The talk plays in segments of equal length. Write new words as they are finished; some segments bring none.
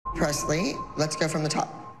Pressley, let's go from the top.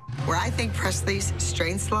 Where I think Pressley's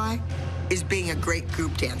strengths lie is being a great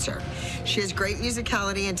group dancer. She has great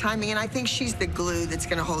musicality and timing, and I think she's the glue that's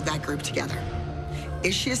gonna hold that group together.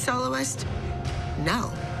 Is she a soloist? No.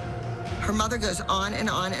 Her mother goes on and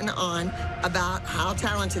on and on about how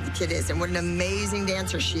talented the kid is and what an amazing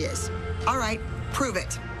dancer she is. All right, prove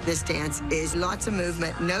it. This dance is lots of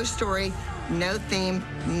movement, no story, no theme,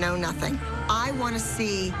 no nothing. I want to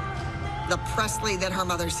see the Pressley that her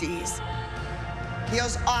mother sees.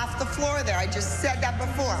 Heels off the floor there. I just said that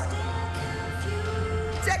before.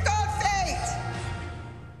 Set go fate!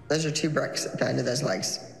 Those are 2 bricks at the end of those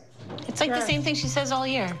legs. It's like the same thing she says all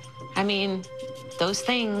year. I mean, those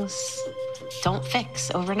things don't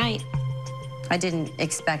fix overnight. I didn't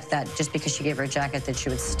expect that just because she gave her a jacket that she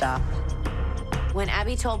would stop. When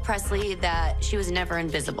Abby told Pressley that she was never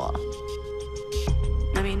invisible,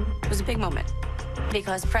 I mean, it was a big moment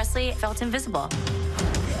because Pressley felt invisible.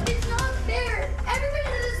 It's not fair. Everybody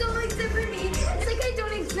does a solo except for me. It's like I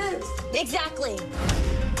don't exist. Exactly.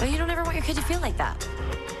 But you don't ever want your kid to feel like that.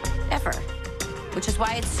 Ever. Which is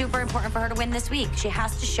why it's super important for her to win this week. She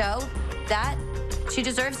has to show that she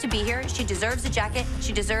deserves to be here. She deserves a jacket.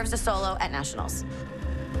 She deserves a solo at Nationals.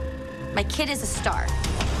 My kid is a star.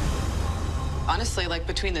 Honestly, like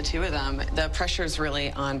between the 2 of them, the pressure's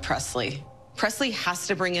really on Pressley. Pressley has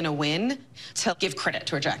to bring in a win to give credit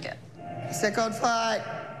to her jacket. Set go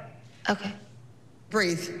flat. Okay.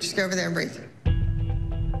 Breathe. Just go over there and breathe.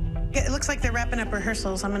 It looks like they're wrapping up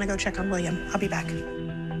rehearsals. I'm gonna go check on William. I'll be back.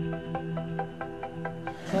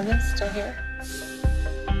 William's still here?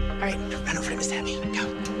 All right, run over to Miss Abby. Go.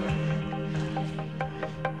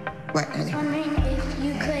 What, honey? Wondering if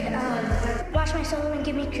you could watch my solo and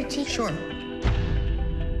give me critique. Sure.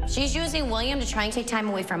 She's using William to try and take time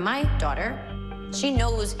away from my daughter. She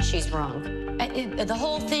knows she's wrong. The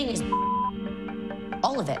whole thing is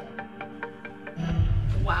all of it.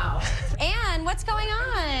 Wow. And what's going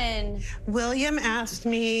on? William asked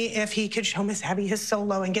me if he could show Miss Abby his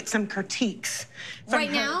solo and get some critiques. Right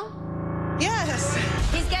her. now? Yes.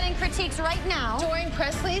 He's getting critiques right now. During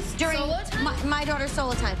Pressley's solo time? My daughter's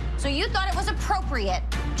solo time. So you thought it was appropriate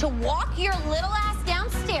to walk your little ass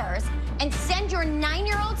downstairs and send your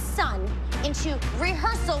 9-year-old son into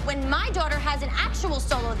rehearsal when my daughter has an actual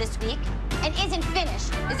solo this week and isn't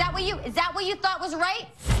finished. Is that what you thought was right?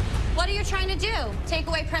 What are you trying to do? Take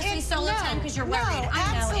away Presley's solo time because you're worried? No,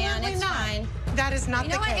 I know, Anne, absolutely it's not. fine. That is not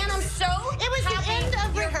You know the what, case. Anne? I'm so It was the happy end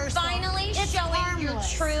of you're rehearsal. finally It's showing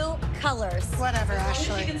harmless. your true colors. Whatever,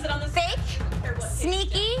 Ashley. Fake,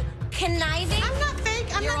 sneaky, conniving. I'm not fake.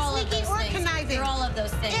 I'm You're all not of sneaky those or things. conniving. You're all of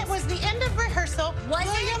those things. It was the end of rehearsal. Was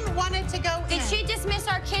William it? wanted to go Did in. she dismiss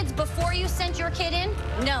our kids before you sent your kid in?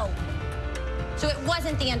 No. So it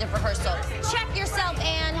wasn't the end of rehearsal. Check yourself,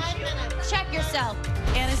 Anne. Check yourself.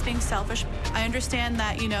 Anne is being selfish. I understand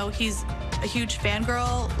that, you know, he's a huge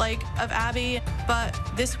fangirl, like, of Abby, but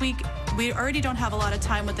this week, we already don't have a lot of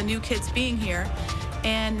time with the new kids being here,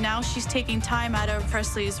 and now she's taking time out of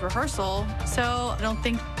Presley's rehearsal, so I don't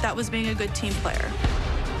think that was being a good team player.